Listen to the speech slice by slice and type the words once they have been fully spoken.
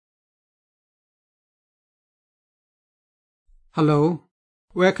Hello,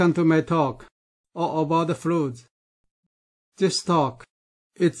 welcome to my talk all about the fluids. This talk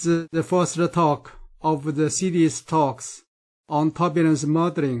is the first talk of the series talks on turbulence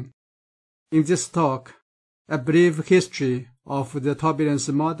modeling. In this talk, a brief history of the turbulence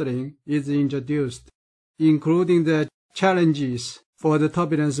modeling is introduced, including the challenges for the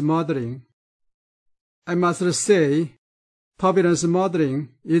turbulence modeling. I must say, turbulence modeling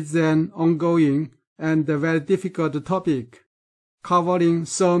is an ongoing and very difficult topic, covering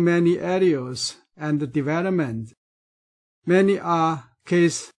so many areas and development. Many are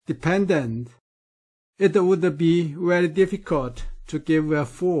case-dependent. It would be very difficult to give a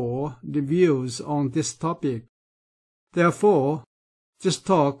full reviews on this topic. Therefore, this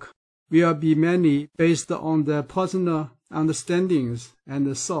talk will be mainly based on the personal understandings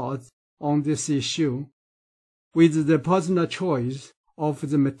and thoughts on this issue, with the personal choice of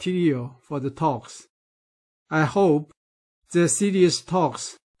the material for the talks. I hope the series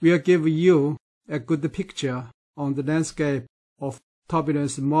talks will give you a good picture on the landscape of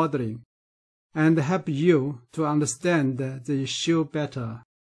turbulence modeling and help you to understand the issue better.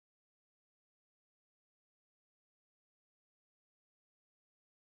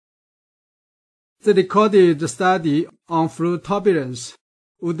 The recorded study on fluid turbulence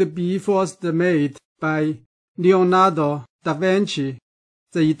would be first made by Leonardo da Vinci,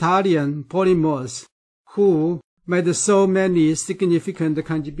 the Italian polymath, who made so many significant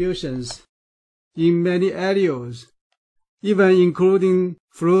contributions in many areas, even including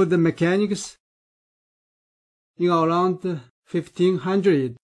fluid mechanics. In around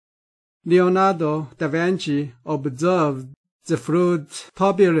 1500, Leonardo da Vinci observed the fluid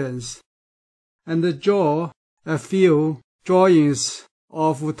turbulence and drew a few drawings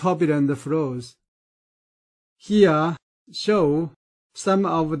of turbulent flows. Here show some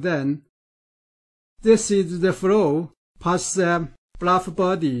of them. This is the flow past a bluff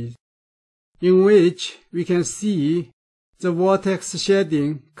body, in which we can see the vortex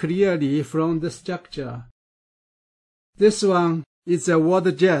shading clearly from the structure. This one is a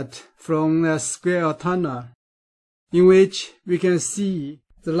water jet from a square tunnel, in which we can see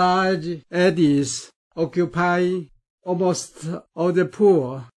the large eddies occupy almost all the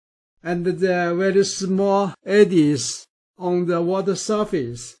pool, and the very small eddies on the water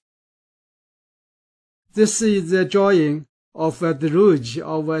surface. This is a drawing of a deluge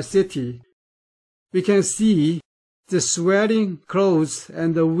of a city. We can see the swelling clouds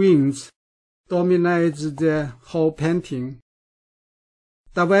and the winds dominate the whole painting.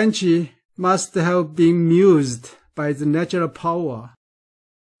 Da Vinci must have been amused by the natural power.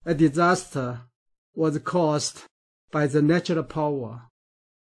 A disaster was caused by the natural power.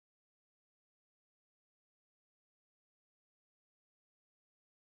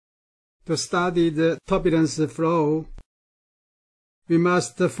 To study the turbulence flow, we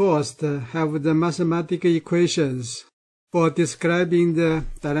must first have the mathematical equations for describing the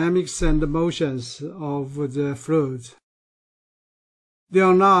dynamics and motions of the fluid.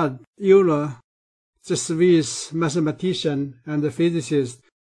 Leonhard Euler, the Swiss mathematician and physicist,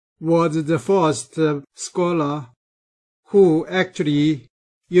 was the first scholar who actually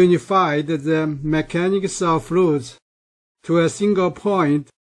unified the mechanics of fluids to a single point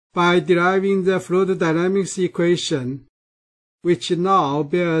by deriving the fluid dynamics equation, which now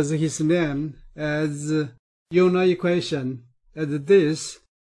bears his name as Euler equation, and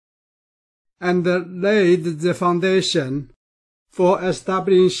laid the foundation for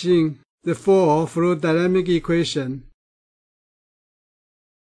establishing the four fluid dynamic equation.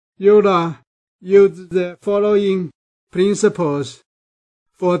 Euler used the following principles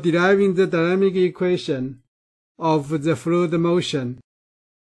for deriving the dynamic equation of the fluid motion.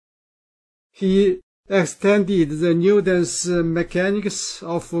 He extended the Newton's mechanics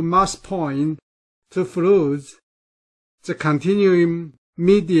of mass point to fluids, the continuum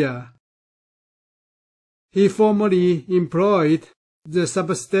media. He formally employed the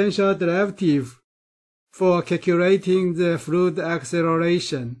substantial derivative for calculating the fluid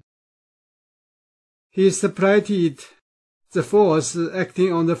acceleration. He separated the force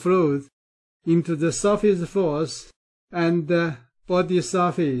acting on the fluid into the surface force and the body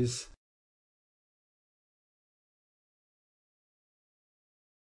surface.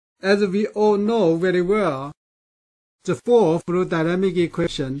 As we all know very well, the fourth fluid dynamic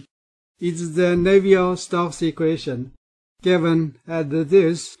equation is the Navier-Stokes equation, given as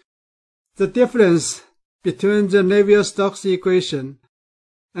this. The difference between the Navier-Stokes equation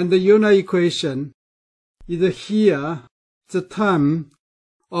and the Euler equation is here the term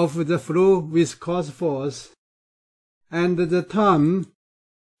of the fluid viscous force and the term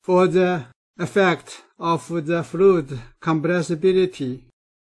for the effect of the fluid compressibility.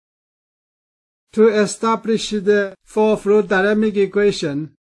 To establish the four-fluid dynamic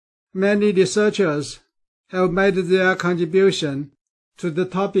equation, many researchers have made their contribution to the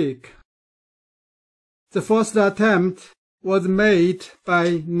topic. The first attempt was made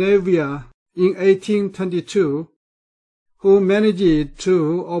by Navier in 1822, who managed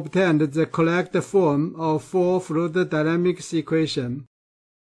to obtain the correct form of four-fluid dynamics equation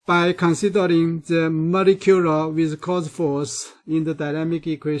by considering the molecular viscous force in the dynamic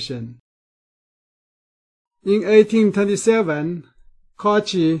equation. In 1827,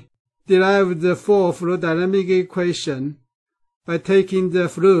 Cauchy derived the four-fluid dynamic equation by taking the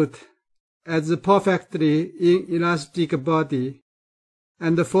fluid as a perfectly inelastic body,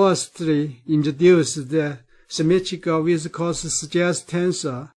 and firstly introduced the symmetrical viscous stress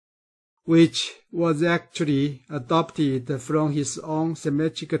tensor, which was actually adopted from his own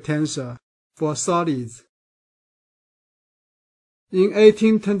symmetric tensor for solids. In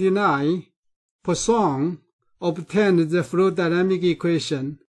 1829, Poisson obtained the fluid dynamic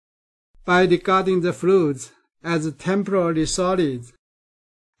equation by regarding the fluids as temporary solids,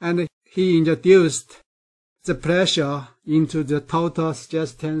 and he introduced the pressure into the total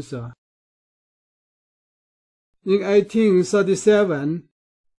stress tensor. In 1837,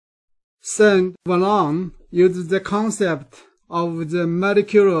 Saint-Venant used the concept of the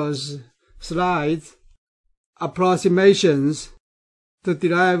molecular slide approximations to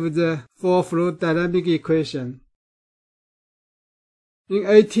derive the four-fluid dynamic equation. In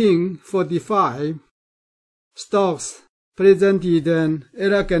 1845, Stokes presented an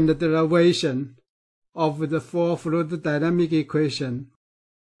elegant derivation of the four-fluid dynamic equation,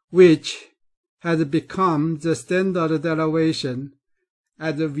 which has become the standard derivation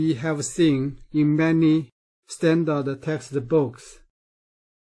as we have seen in many standard textbooks.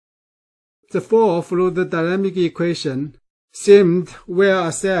 The four-fluid dynamic equation seemed well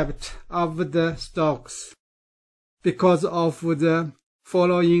accepted of the Stokes because of the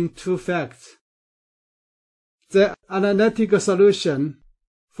following two facts. The analytic solution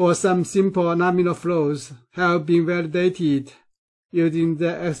for some simple nominal flows have been validated using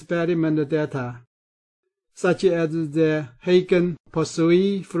the experiment data, such as the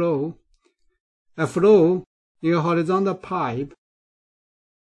Hagen-Poiseuille flow, a flow in a horizontal pipe.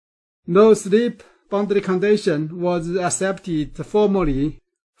 No slip boundary condition was accepted formally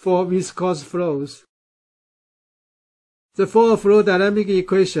for viscous flows. The four-fluid dynamic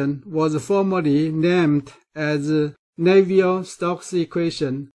equation was formally named as Navier-Stokes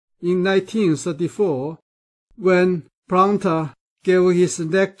equation in 1934 when Prandtl gave his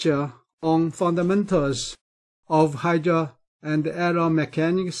lecture on fundamentals of hydro and aero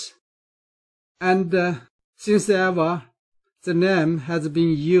mechanics, and since ever the name has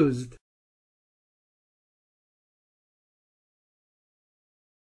been used.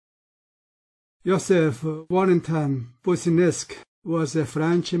 Joseph Valentin Boussinesq was a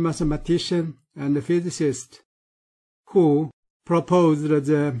French mathematician and physicist who proposed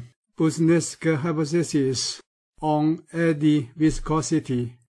the Boussinesq hypothesis on eddy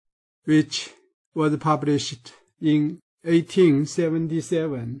viscosity, which was published in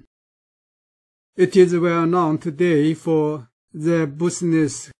 1877. It is well known today for the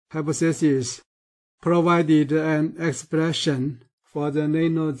Boussinesq hypothesis provided an expression for the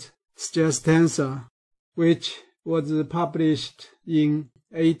Reynolds stress tensor, which was published in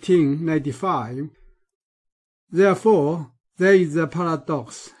 1895. Therefore, there is a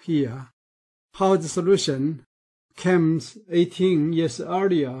paradox here. How the solution comes 18 years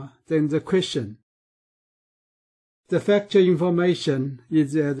earlier than the question. The factual information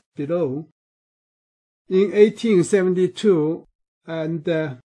is as below. In 1872 and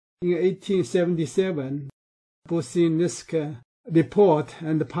in 1877, Boussinesq report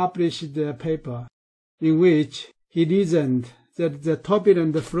and published a paper in which he reasoned that the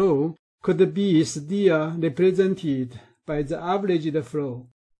turbulent flow could be still represented by the averaged flow,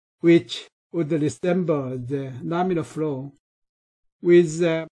 which would resemble the nominal flow, with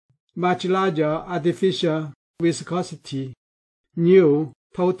a much larger artificial viscosity, nu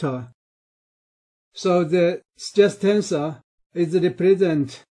total. So the stress tensor is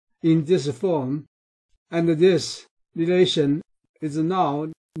represented in this form, and this relation is now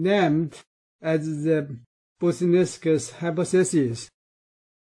named as the Boussinesq hypothesis.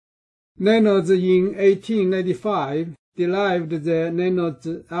 Reynolds in 1895 derived the Reynolds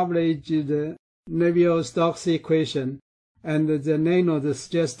averaged Navier-Stokes equation and the Reynolds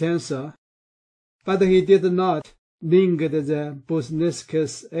stress tensor, but he did not link the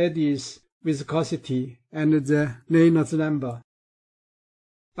Boussinesq eddies viscosity and the Reynolds number.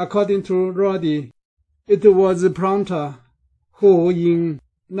 According to Roddy, it was Prandtl who in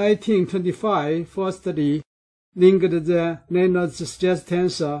 1925 firstly linked the Reynolds stress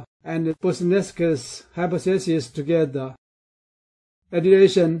tensor and Boussinesq's hypothesis together.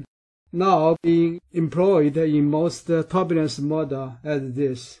 Addition now being employed in most turbulence models as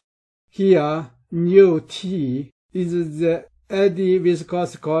this. Here, nu T is the eddy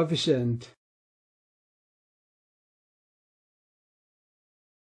viscosity coefficient.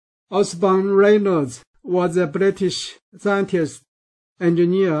 Osborne Reynolds was a British scientist,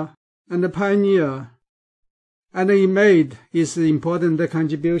 engineer, and pioneer, and he made his important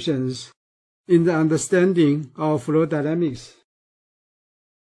contributions in the understanding of fluid dynamics.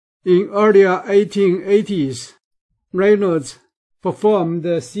 In earlier 1880s, Reynolds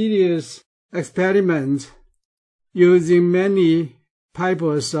performed serious experiments using many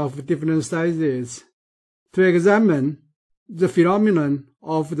pipers of different sizes to examine the phenomenon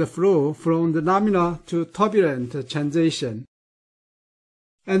of the flow from the laminar to turbulent transition.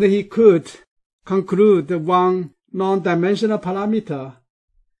 And he could conclude one non-dimensional parameter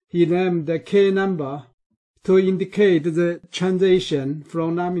he named the K number to indicate the transition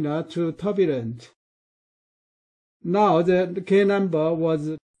from laminar to turbulent. Now the K number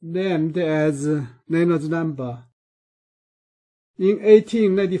was named as Reynolds number. In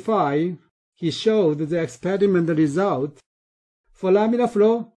 1895, he showed the experimental result. For laminar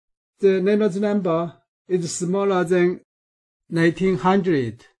flow, the Reynolds number is smaller than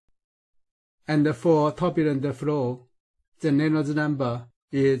 1900, and for turbulent flow, the Reynolds number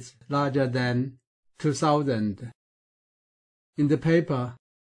is larger than 2000. In the paper,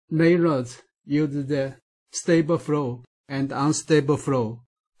 Reynolds used the stable flow and unstable flow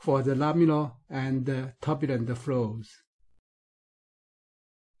for the laminar and turbulent flows.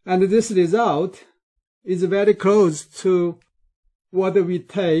 And this result is very close to what we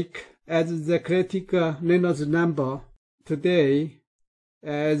take as the critical Reynolds number today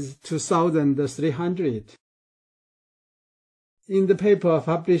as 2300. In the paper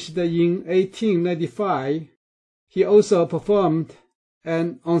published in 1895, he also performed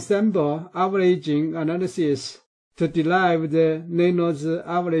an ensemble averaging analysis to derive the Reynolds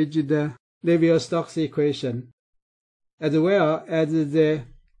averaged Navier-Stokes equation, as well as the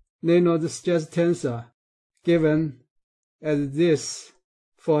Reynolds stress tensor, given as this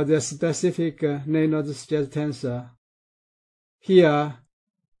for the specific Reynolds stress tensor. Here,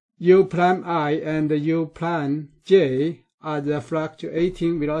 U'(I) and U'(J) are the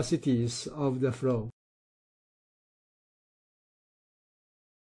fluctuating velocities of the flow.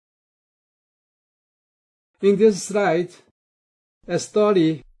 In this slide, a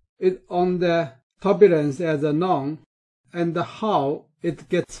story is on the turbulence as a norm and how it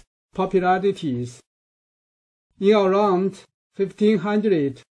gets popularities. In around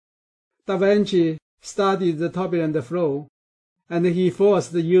 1500, Da Vinci studied the turbulent flow, and he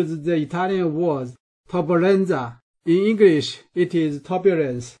first used the Italian word turbolenza. In English, it is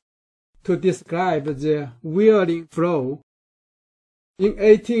turbulence, to describe the whirling flow. In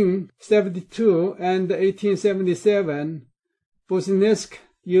 1872 and 1877, Boussinesq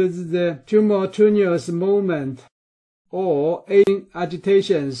used the tumultuous movement or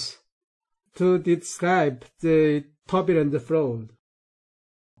agitations to describe the turbulent flow.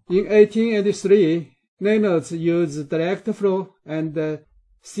 In 1883, Reynolds used direct flow and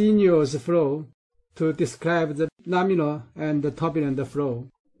sinuous flow to describe the laminar and the turbulent flow.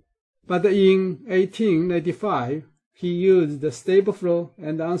 But in 1895, he used the stable flow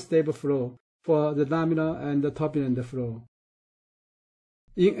and unstable flow for the laminar and the turbulent flow.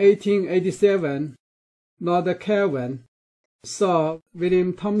 In 1887, Lord Kelvin saw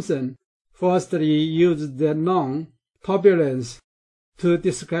William Thomson firstly used the noun turbulence to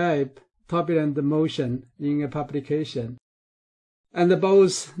describe turbulent motion in a publication, and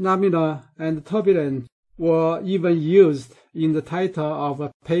both laminar and turbulent were even used in the title of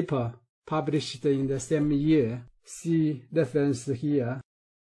a paper published in the same year. See reference here.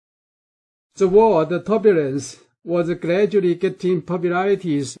 The word turbulence was gradually getting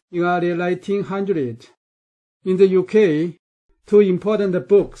popularities in early 1900. In the UK, two important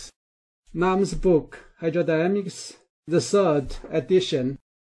books, Lam's book Hydrodynamics, the third edition,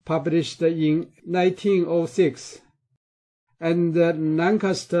 published in 1906, and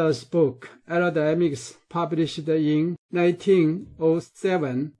Lancaster's book Aerodynamics, published in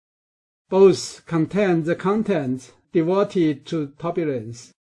 1907, both contain the content devoted to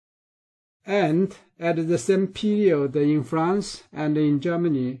turbulence. And at the same period in France and in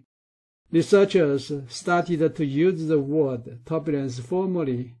Germany, researchers started to use the word turbulence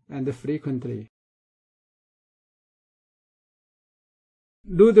formally and frequently.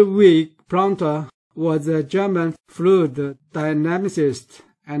 Ludwig Prandtl was a German fluid dynamicist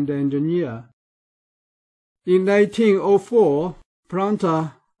and engineer. In 1904,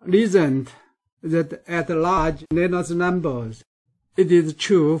 Prandtl reasoned that at large Reynolds numbers, it is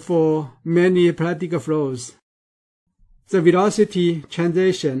true for many practical flows. The velocity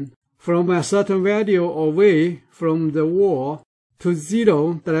transition from a certain value away from the wall to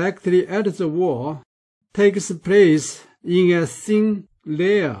zero directly at the wall takes place in a thin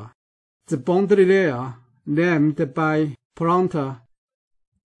layer, the boundary layer named by Prandtl.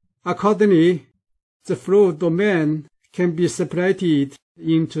 Accordingly, the flow domain can be separated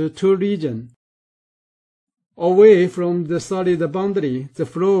into two regions. Away from the solid boundary, the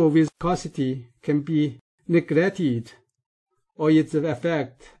flow viscosity can be neglected, or its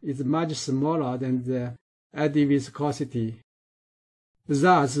effect is much smaller than the eddy viscosity.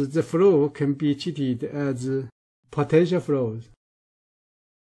 Thus, the flow can be treated as potential flows.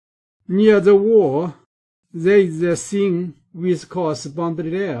 Near the wall, there is a thin viscous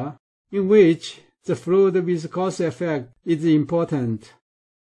boundary layer in which the fluid viscous effect is important.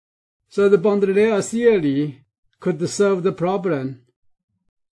 So the boundary layer theory could solve the problem,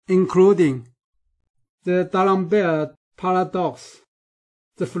 including the D'Alembert paradox,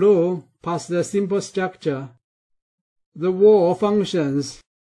 the flow past the simple structure, the wall functions,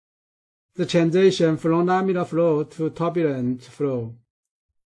 the transition from laminar flow to turbulent flow,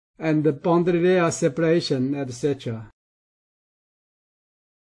 and the boundary layer separation, etc.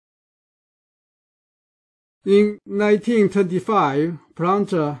 In 1925,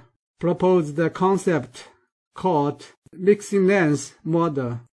 Prandtl proposed a concept called Mixing-length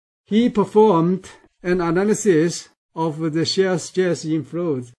model. He performed an analysis of the shear stress in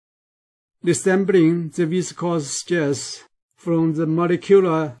fluids, resembling the viscous stress from the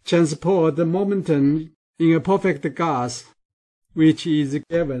molecular transport momentum in a perfect gas, which is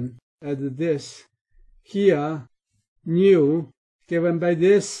given as this. Here, nu, given by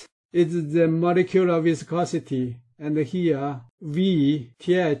this, is the molecular viscosity, and here, v,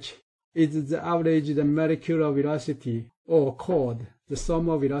 th, is the average molecular velocity, or called the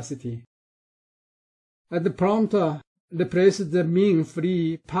thermal velocity. And Prandtl replaced the mean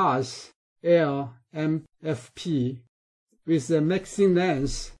free path L mfp with the mixing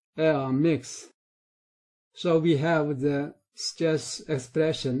length L mix. So we have the stress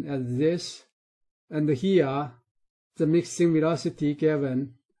expression as this, and here the mixing velocity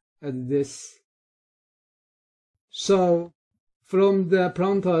given as this. So from the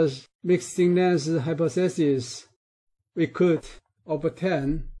Prandtl's mixing length hypothesis, we could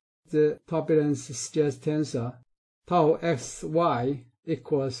obtain the turbulence stress tensor tau xy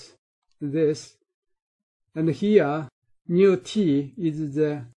equals this, and here nu t is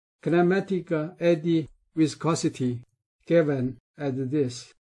the kinematic eddy viscosity given as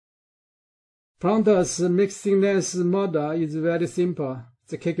this. Prandtl's mixing length model is very simple.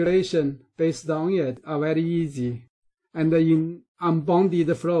 The calculation based on it are very easy, and in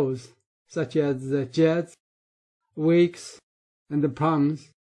unbounded flows such as the jets, wakes, and the plums,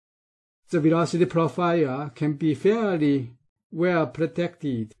 the velocity profile can be fairly well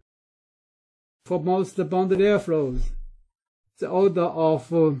protected. For most bounded layer flows, the order of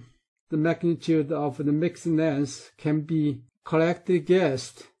the magnitude of the mixing length can be correctly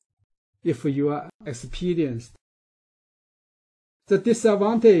guessed if you are experienced. The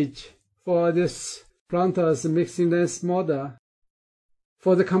disadvantage for this Prandtl's mixing length model,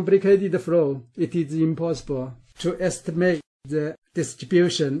 for the complicated flow, it is impossible to estimate the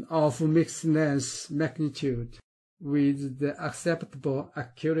distribution of mixing length magnitude with the acceptable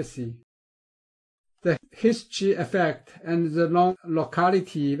accuracy. The history effect and the long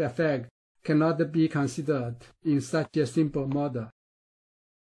locality effect cannot be considered in such a simple model.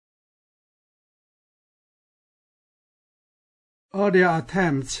 Earlier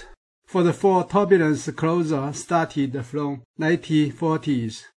attempts for the four turbulence closure started from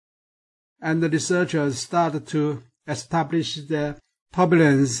 1940s, and the researchers started to establish the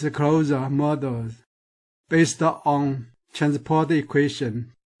turbulence closure models based on transport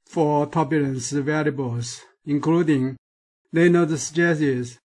equation for turbulence variables, including Reynolds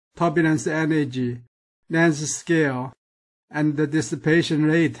stresses, turbulence energy, length scale, and the dissipation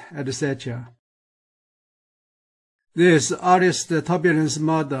rate, etc. These earliest turbulence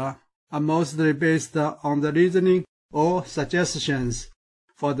models are mostly based on the reasoning or suggestions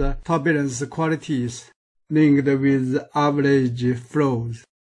for the turbulence qualities linked with average flows.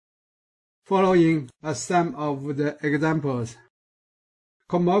 Following are some of the examples.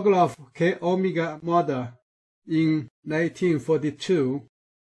 Kolmogorov K-omega model in 1942.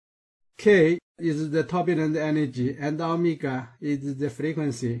 K is the turbulent energy and omega is the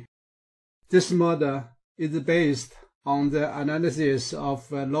frequency. This model is based on the analysis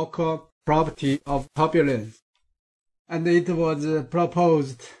of a local property of turbulence, and it was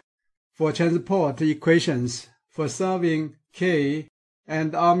proposed for transport equations for solving K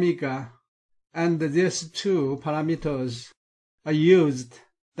and omega, and these two parameters are used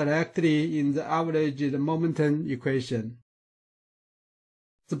directly in the averaged momentum equation.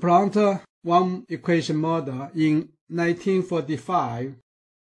 The Prandtl equation model in 1945,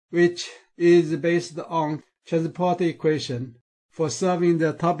 which is based on transport equation for solving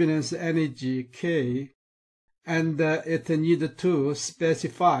the turbulence energy K, and it needed to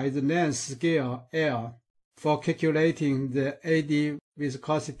specify the length scale L for calculating the AD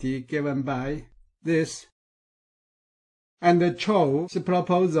viscosity given by this. And Chou's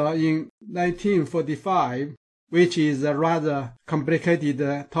proposal in 1945, which is a rather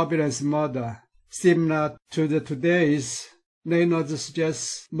complicated turbulence model, similar to today's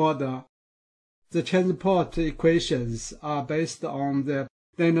Reynolds model. The transport equations are based on the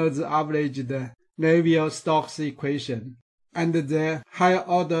Reynolds averaged Navier-Stokes equation, and the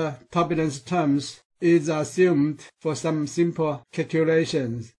higher-order turbulence terms is assumed for some simple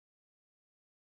calculations.